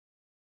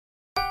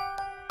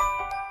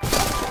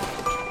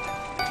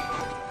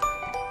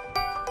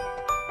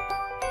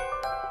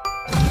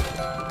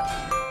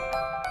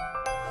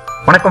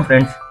வணக்கம்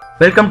friends,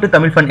 welcome to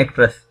Tamil fun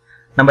express.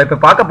 நம்ம இப்போ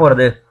பார்க்க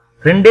போகிறது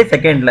 2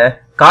 செகண்டில்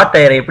கார்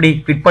டயரை எப்படி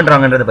ஃபிட்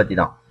பண்ணுறாங்கன்றதை பற்றி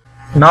தான்.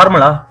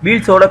 நார்மலாக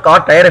வீல்ஸோட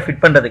கார் டயரை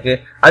ஃபிட் பண்ணுறதுக்கு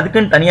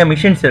அதுக்குன்னு தனியாக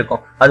மிஷின்ஸ்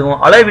இருக்கும்.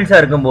 அதுவும் அலாய்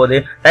வீல்ஸாக இருக்கும்போது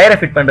டயரை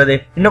ஃபிட் பண்ணுறது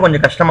இன்னும்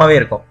கொஞ்சம் கஷ்டமாகவே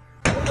இருக்கும்.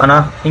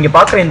 ஆனால் நீங்கள்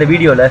பார்க்குற இந்த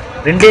வீடியோவில்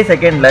 2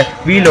 செகண்டில்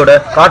வீலோட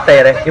கார்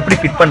டயரை எப்படி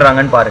ஃபிட்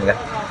பண்ணுறாங்கன்னு பாருங்கள்.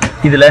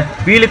 இதில்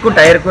வீலுக்கும்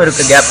டயருக்கும்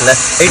இருக்க கேப்பில்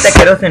லைட்டாக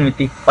கெரோசின்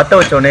ஊற்றி பற்ற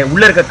வச்சோடனே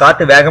உள்ளே இருக்க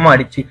காற்று வேகமாக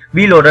அடித்து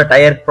வீலோட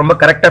டயர் ரொம்ப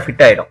கரெக்டாக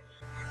ஃபிட் ஆகிடும்.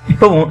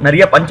 இப்பவும்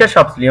நிறைய பஞ்சர்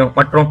ஷாப்ஸ்லயும்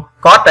மற்றும்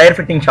கார் டயர்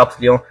ஃபிட்டிங்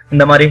ஷாப்ஸ்லயும்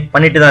இந்த மாதிரி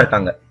பண்ணிட்டு தான்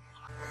இருக்காங்க.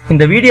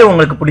 இந்த வீடியோ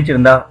உங்களுக்கு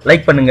பிடிச்சிருந்தா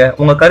லைக் பண்ணுங்க,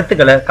 உங்க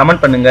கருத்துக்களை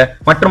கமெண்ட் பண்ணுங்க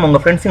மற்றும் உங்க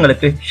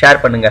ஃப்ரெண்ட்ஸுங்களுக்கு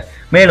ஷேர் பண்ணுங்க.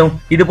 மேலும்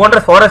இது போன்ற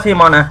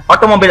சுவாரஸ்யமான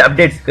ஆட்டோமொபைல்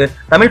அப்டேட்ஸ்க்கு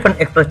தமிழ் ஃபன்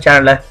எக்ஸ்பிரஸ்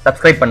சேனலை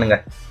சப்ஸ்கிரைப் பண்ணுங்க.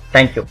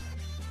 தேங்க்யூ.